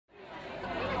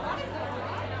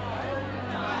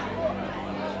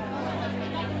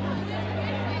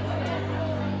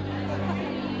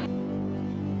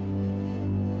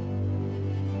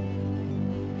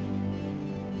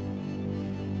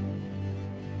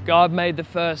God made the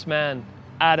first man,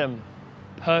 Adam,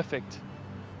 perfect.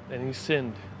 Then he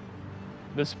sinned.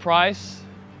 This price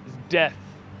is death.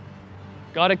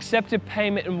 God accepted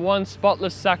payment in one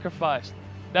spotless sacrifice.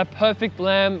 That perfect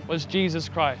lamb was Jesus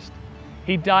Christ.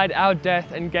 He died our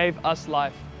death and gave us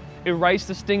life, erased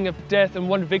the sting of death and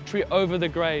won victory over the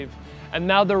grave. And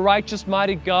now the righteous,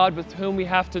 mighty God with whom we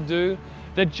have to do,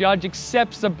 the judge,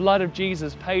 accepts the blood of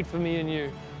Jesus paid for me and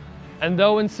you. And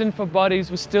though in sinful bodies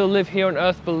we still live here on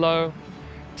earth below,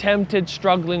 tempted,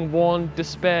 struggling, worn,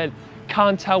 despaired,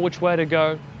 can't tell which way to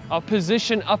go, our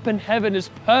position up in heaven is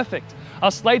perfect.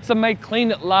 Our slates are made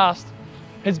clean at last.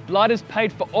 His blood is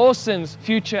paid for all sins,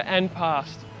 future and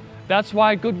past. That's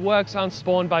why good works aren't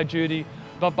spawned by duty,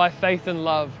 but by faith and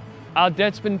love. Our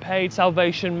debt's been paid,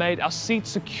 salvation made, our seat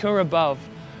secure above.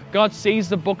 God sees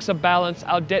the books are balanced,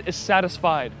 our debt is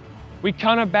satisfied. We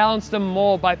cannot balance them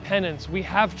more by penance, we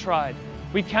have tried.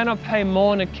 We cannot pay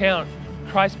more on account.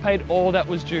 Christ paid all that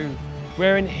was due.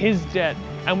 We're in His debt,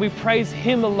 and we praise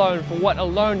Him alone for what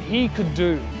alone He could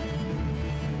do.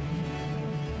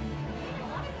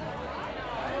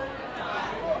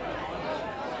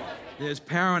 There's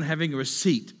power in having a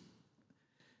receipt.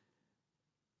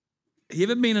 Have you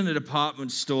ever been in a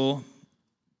department store,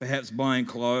 perhaps buying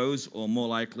clothes, or more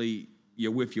likely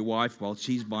you're with your wife while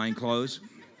she's buying clothes?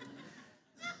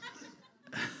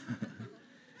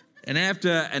 And after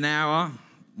an hour,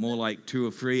 more like 2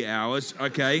 or 3 hours,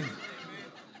 okay,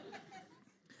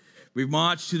 we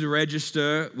march to the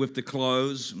register with the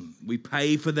clothes, we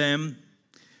pay for them,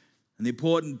 and the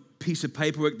important piece of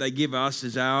paperwork they give us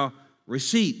is our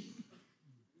receipt.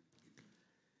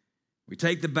 We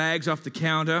take the bags off the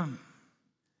counter,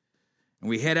 and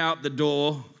we head out the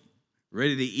door,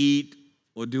 ready to eat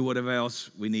or do whatever else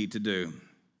we need to do.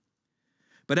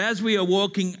 But as we are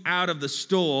walking out of the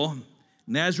store,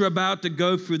 and as we're about to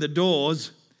go through the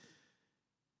doors,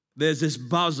 there's this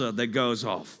buzzer that goes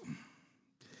off.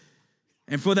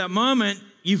 And for that moment,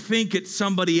 you think it's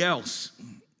somebody else,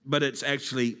 but it's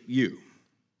actually you.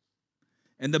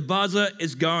 And the buzzer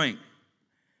is going.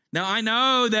 Now, I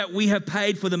know that we have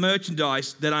paid for the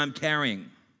merchandise that I'm carrying,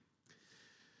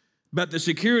 but the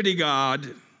security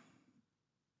guard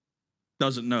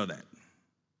doesn't know that.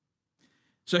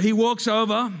 So he walks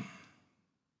over,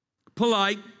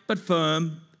 polite but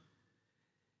firm,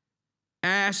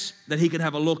 asks that he can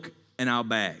have a look in our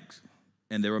bags,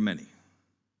 and there are many.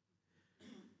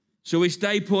 So we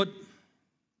stay put,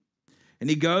 and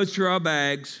he goes through our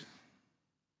bags,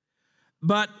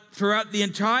 but throughout the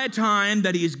entire time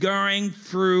that he is going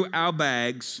through our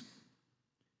bags,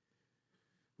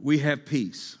 we have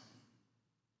peace.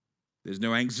 There's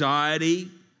no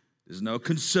anxiety, there's no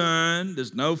concern,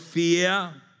 there's no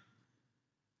fear,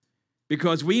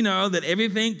 because we know that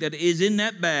everything that is in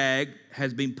that bag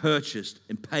has been purchased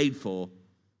and paid for,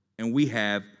 and we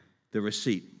have the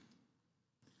receipt.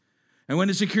 And when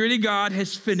the security guard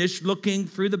has finished looking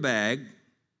through the bag,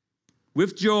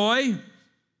 with joy,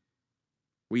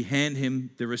 we hand him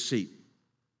the receipt.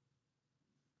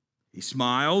 He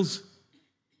smiles,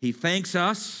 he thanks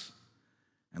us,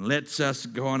 and lets us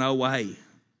go on our way.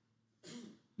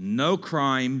 No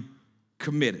crime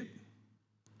committed,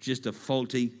 just a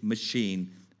faulty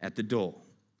machine at the door.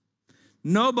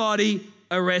 Nobody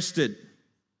arrested.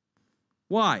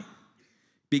 Why?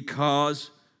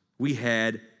 Because we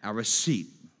had our receipt.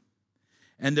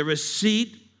 And the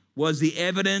receipt was the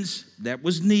evidence that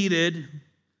was needed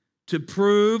to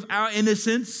prove our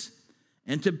innocence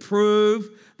and to prove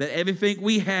that everything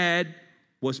we had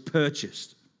was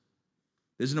purchased.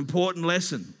 There's an important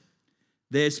lesson.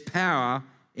 There's power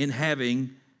in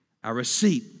having a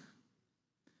receipt.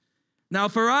 Now,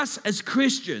 for us as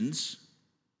Christians,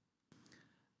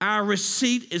 our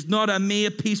receipt is not a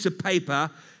mere piece of paper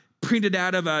printed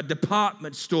out of a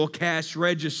department store cash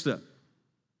register,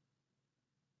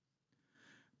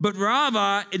 but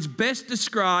rather it's best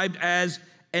described as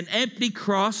an empty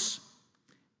cross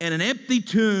and an empty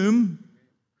tomb,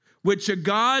 which are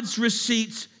God's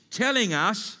receipts telling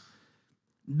us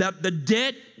that the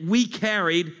debt we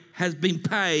carried has been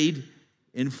paid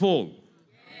in full.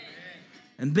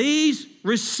 And these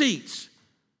receipts,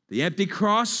 the empty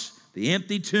cross, the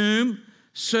empty tomb,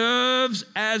 serves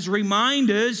as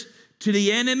reminders to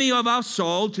the enemy of our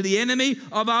soul, to the enemy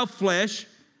of our flesh,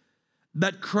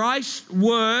 that Christ's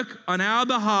work on our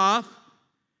behalf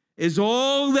is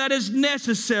all that is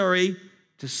necessary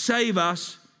to save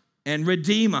us and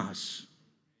redeem us.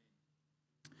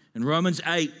 In Romans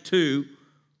 8:2,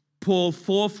 Paul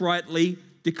forthrightly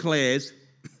declares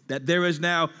that there is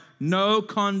now no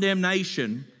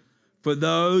condemnation for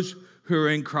those who are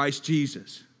in Christ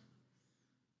Jesus.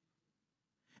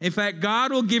 In fact,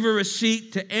 God will give a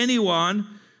receipt to anyone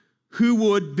who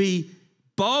would be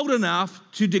bold enough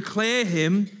to declare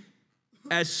him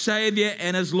as Savior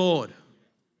and as Lord.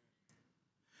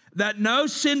 That no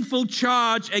sinful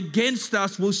charge against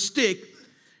us will stick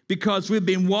because we've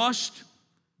been washed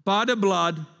by the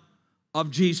blood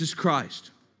of Jesus Christ.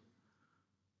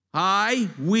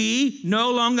 We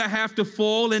no longer have to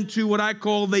fall into what I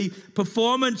call the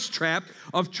performance trap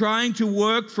of trying to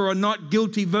work for a not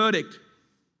guilty verdict.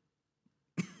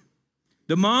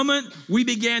 The moment we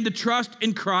began to trust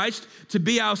in Christ to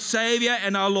be our Savior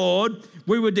and our Lord,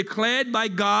 we were declared by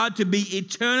God to be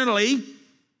eternally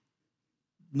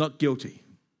not guilty.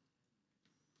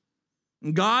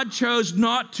 God chose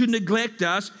not to neglect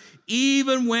us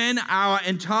even when our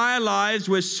entire lives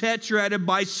were saturated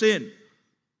by sin.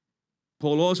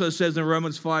 Paul also says in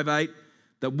Romans 5:8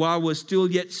 that while we're still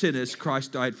yet sinners,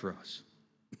 Christ died for us.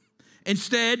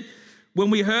 Instead, when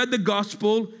we heard the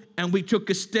gospel and we took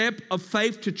a step of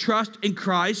faith to trust in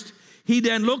Christ, he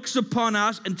then looks upon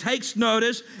us and takes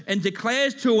notice and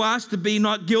declares to us to be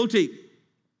not guilty.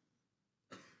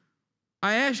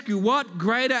 I ask you, what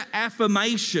greater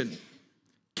affirmation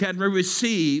can we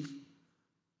receive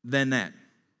than that?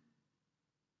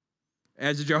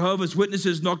 As the Jehovah's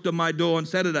Witnesses knocked on my door on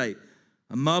Saturday,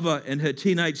 a mother and her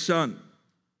teenage son.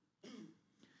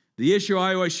 The issue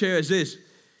I always share is this: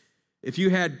 if you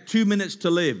had 2 minutes to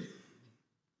live,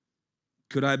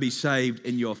 could I be saved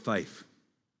in your faith?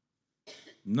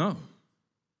 No.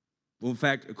 Well, in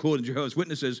fact, according to Jehovah's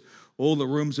Witnesses, all the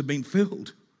rooms have been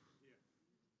filled.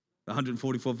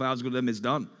 144,000 of them is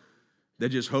done. They're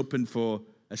just hoping for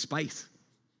a space.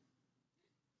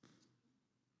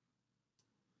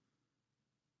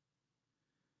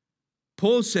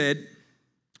 Paul said,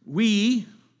 we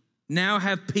now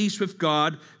have peace with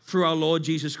God through our Lord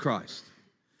Jesus Christ.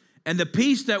 And the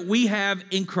peace that we have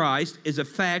in Christ is a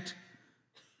fact.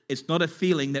 It's not a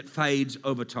feeling that fades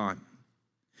over time.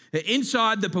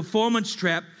 Inside the performance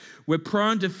trap, we're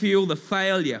prone to feel the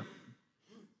failure,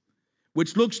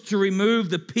 which looks to remove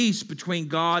the peace between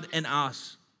God and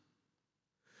us.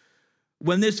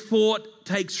 When this thought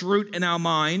takes root in our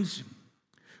minds,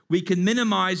 we can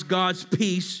minimize God's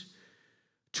peace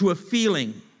to a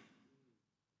feeling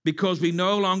because we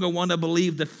no longer want to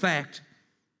believe the fact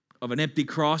of an empty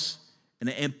cross and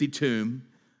an empty tomb,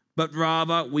 but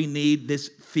rather we need this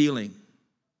feeling.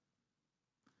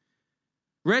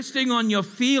 Resting on your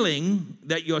feeling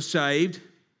that you're saved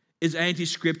is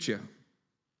anti-scripture,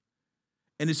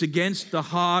 and it's against the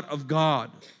heart of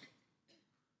God.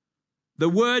 The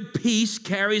word peace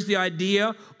carries the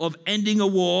idea of ending a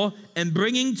war and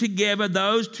bringing together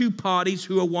those two parties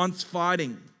who were once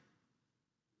fighting.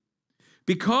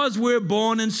 Because we're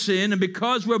born in sin and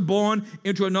because we're born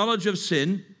into a knowledge of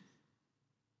sin,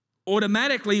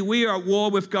 automatically we are at war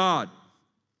with God.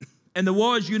 And the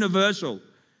war is universal.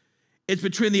 It's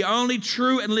between the only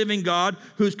true and living God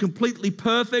who is completely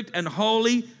perfect and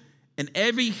holy, and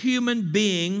every human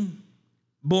being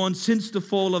born since the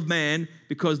fall of man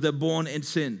because they're born in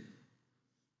sin.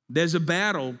 There's a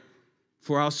battle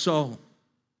for our soul.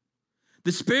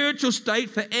 The spiritual state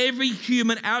for every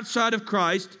human outside of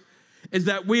Christ is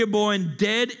that we are born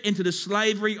dead into the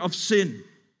slavery of sin.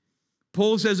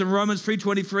 Paul says in Romans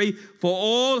 3:23, for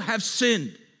all have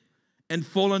sinned and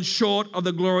fallen short of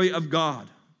the glory of God.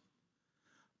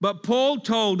 But Paul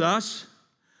told us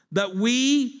that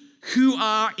we who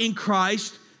are in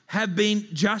Christ have been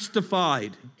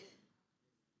justified.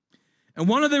 And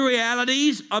one of the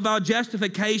realities of our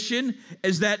justification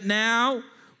is that now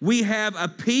we have a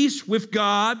peace with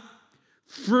God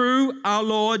through our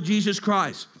Lord Jesus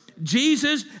Christ.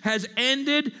 Jesus has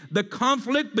ended the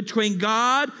conflict between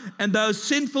God and those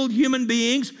sinful human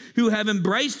beings who have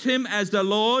embraced him as their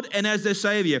Lord and as their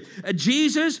Savior.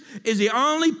 Jesus is the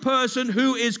only person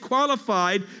who is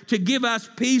qualified to give us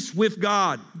peace with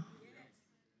God.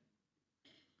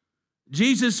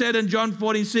 Jesus said in John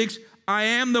 14:6, I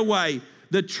am the way,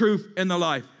 the truth, and the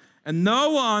life, and no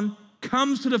one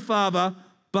comes to the Father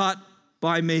but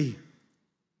by me.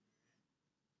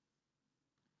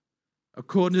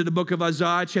 According to the book of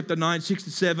Isaiah, chapter 9,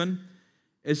 6-7,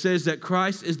 it says that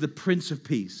Christ is the Prince of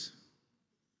Peace.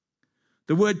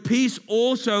 The word peace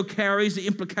also carries the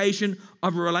implication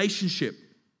of a relationship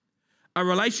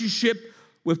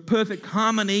with perfect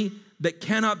harmony that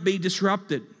cannot be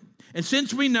disrupted. And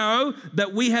since we know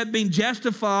that we have been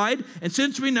justified, and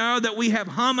since we know that we have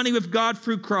harmony with God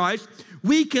through Christ,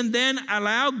 we can then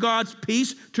allow God's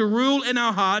peace to rule in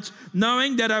our hearts,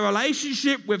 knowing that our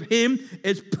relationship with him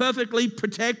is perfectly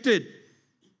protected.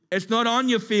 It's not on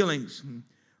your feelings.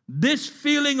 This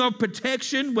feeling of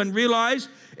protection, when realized,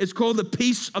 is called the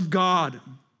peace of God.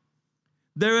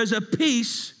 There is a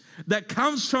peace that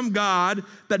comes from God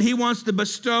that he wants to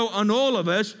bestow on all of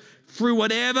us through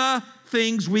whatever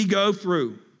things we go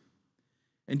through.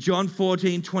 In John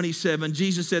 14:27,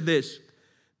 Jesus said this,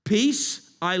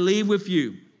 "Peace I leave with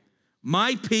you.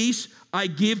 My peace I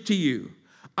give to you.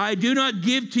 I do not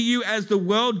give to you as the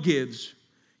world gives.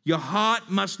 Your heart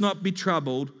must not be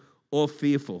troubled or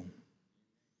fearful."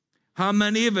 How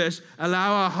many of us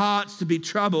allow our hearts to be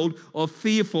troubled or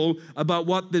fearful about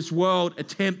what this world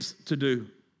attempts to do?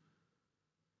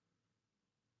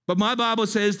 But my Bible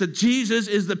says that Jesus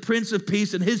is the Prince of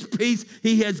Peace, and his peace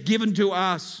he has given to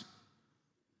us.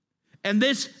 And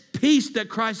this peace that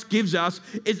Christ gives us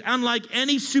is unlike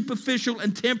any superficial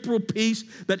and temporal peace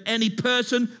that any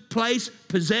person, place,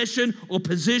 possession, or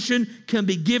position can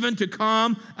be given to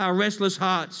calm our restless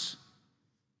hearts.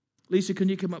 Lisa, can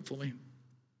you come up for me?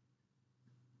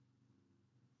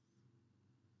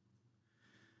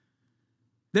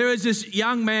 There is this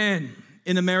young man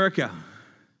in America,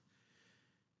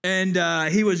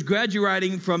 and he was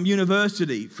graduating from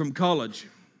university, from college.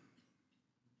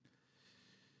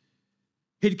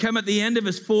 He'd come at the end of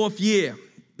his 4th year.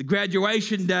 The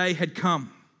graduation day had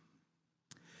come.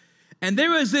 And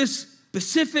there was this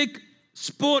specific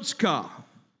sports car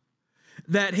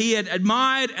that he had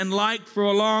admired and liked for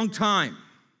a long time.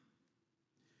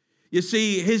 You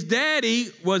see, his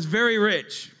daddy was very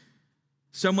rich.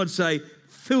 Some would say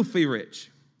filthy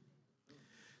rich.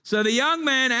 So the young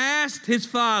man asked his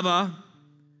father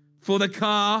for the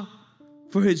car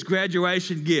for his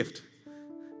graduation gift.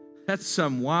 That's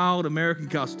some wild American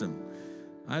custom.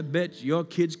 I bet your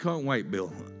kids can't wait,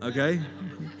 Bill, okay?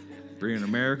 Being an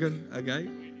American, okay?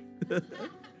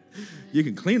 You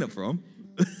can clean up for them.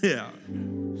 Yeah.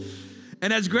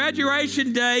 And as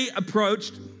graduation day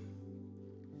approached,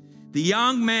 the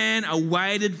young man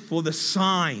awaited for the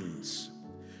signs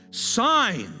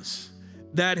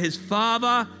that his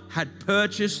father had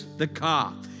purchased the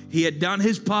car. He had done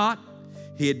his part.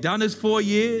 He had done his 4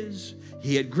 years.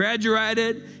 He had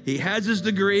graduated. He has his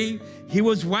degree. He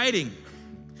was waiting.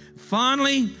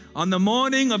 Finally, on the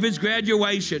morning of his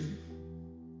graduation,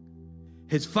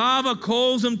 his father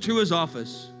calls him to his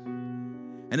office.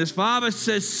 And his father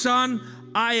says, "Son,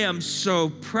 I am so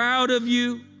proud of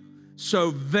you,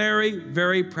 so very,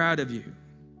 very proud of you."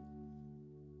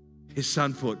 His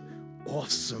son thought,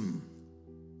 awesome.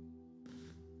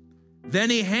 Then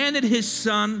he handed his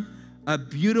son a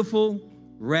beautiful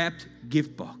wrapped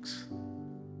gift box.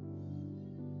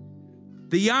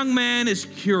 The young man is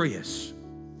curious.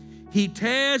 He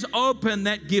tears open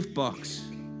that gift box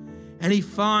and he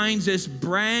finds this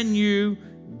brand new,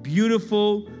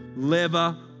 beautiful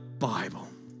leather Bible.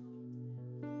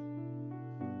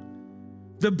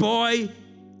 The boy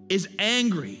is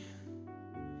angry.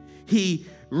 He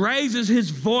raises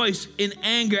his voice in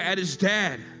anger at his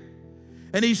dad.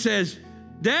 And he says,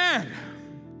 "Dad,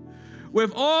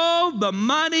 with all the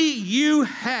money you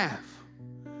have,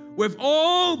 with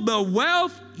all the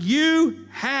wealth you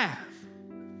have,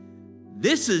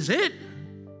 this is it?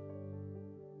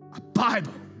 A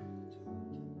Bible."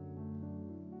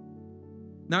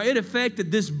 Now, it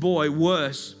affected this boy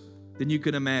worse than you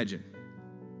can imagine,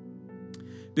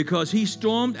 because he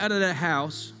stormed out of that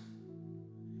house.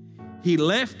 He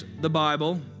left the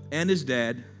Bible and his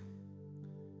dad,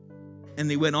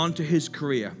 and he went on to his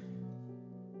career,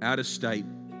 out of state,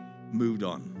 moved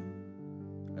on.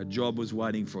 A job was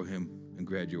waiting for him in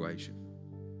graduation.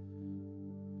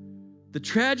 The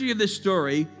tragedy of this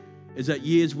story is that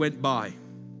years went by.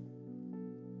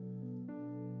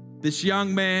 This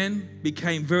young man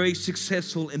became very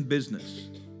successful in business.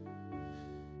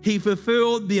 He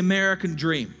fulfilled the American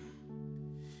dream.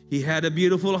 He had a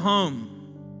beautiful home.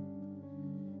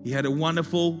 He had a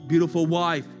wonderful, beautiful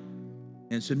wife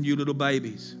and some new little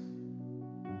babies.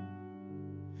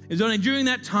 It was only during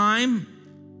that time,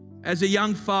 as a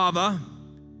young father,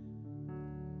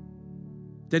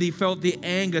 that he felt the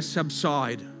anger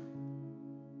subside.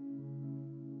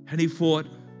 And he thought,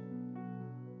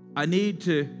 I need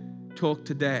to talk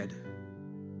to Dad.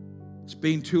 It's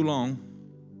been too long.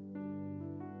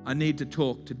 I need to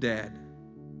talk to Dad.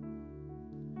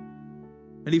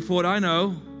 And he thought, I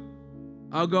know,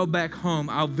 I'll go back home.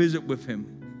 I'll visit with him.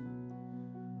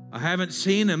 I haven't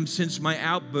seen him since my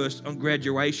outburst on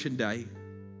graduation day.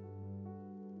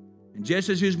 And just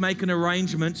as he was making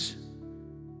arrangements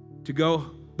to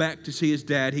go back to see his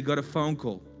dad, he got a phone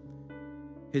call.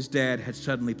 His dad had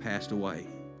suddenly passed away,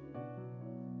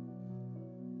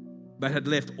 but had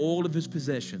left all of his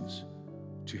possessions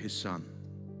to his son.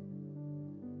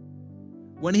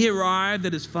 When he arrived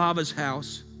at his father's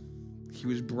house, he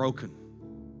was broken.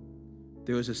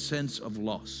 There was a sense of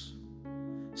loss.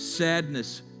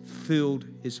 sadness filled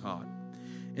his heart.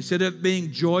 Instead of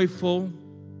being joyful,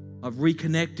 of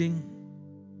reconnecting,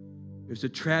 it was a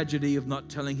tragedy of not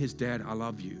telling his dad, I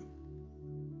love you.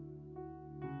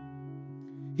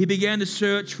 He began to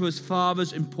search for his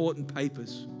father's important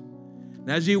papers. And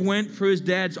as he went through his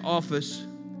dad's office,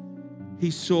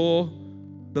 he saw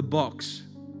the box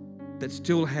that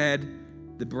still had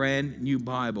the brand new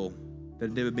Bible that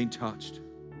had never been touched.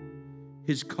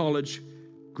 His college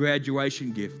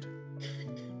graduation gift,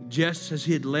 just as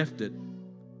he had left it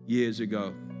years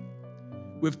ago.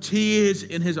 With tears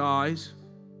in his eyes,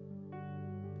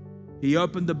 he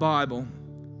opened the Bible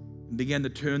and began to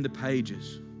turn the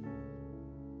pages.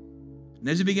 And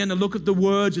as he began to look at the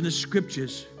words in the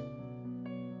scriptures,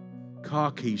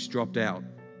 car keys dropped out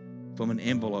from an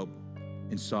envelope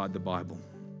inside the Bible.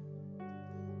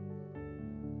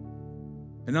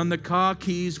 And on the car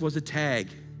keys was a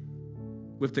tag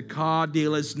with the car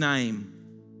dealer's name.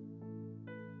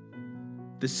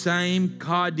 The same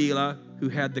car dealer who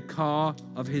had the car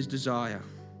of his desire.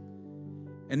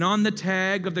 And on the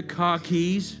tag of the car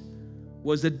keys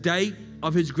was the date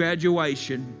of his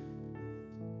graduation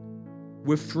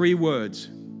with 3 words,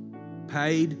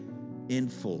 paid in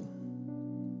full.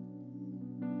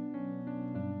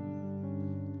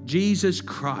 Jesus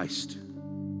Christ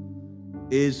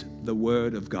is the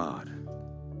Word of God.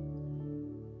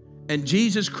 And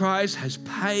Jesus Christ has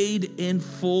paid in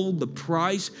full the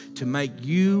price to make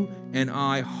you and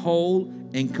I whole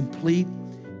and complete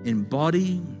in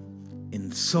body,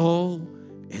 in soul,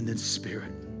 and in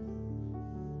spirit.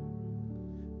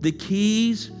 The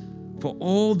keys for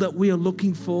all that we are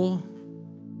looking for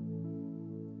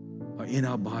are in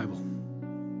our Bible.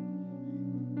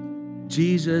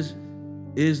 Jesus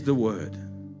is the Word.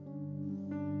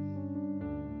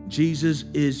 Jesus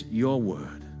is your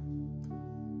Word.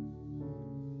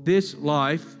 This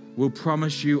life will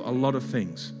promise you a lot of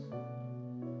things.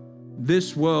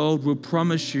 This world will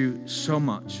promise you so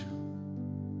much.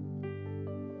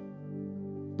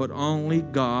 But only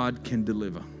God can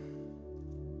deliver.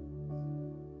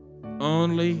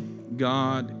 Only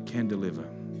God can deliver.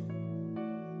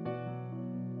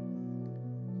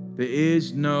 There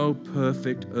is no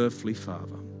perfect earthly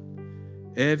father.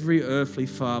 Every earthly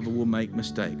father will make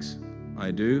mistakes.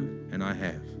 I do, and I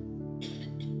have.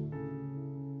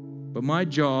 But my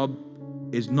job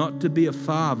is not to be a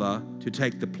father to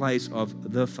take the place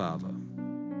of the Father,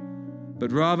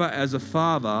 but rather as a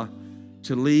father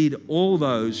to lead all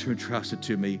those who are entrusted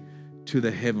to me to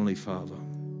the Heavenly Father.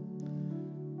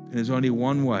 And there's only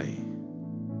one way,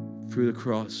 through the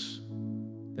cross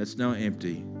that's now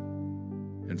empty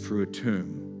and through a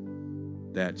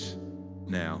tomb that's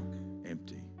now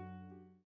empty.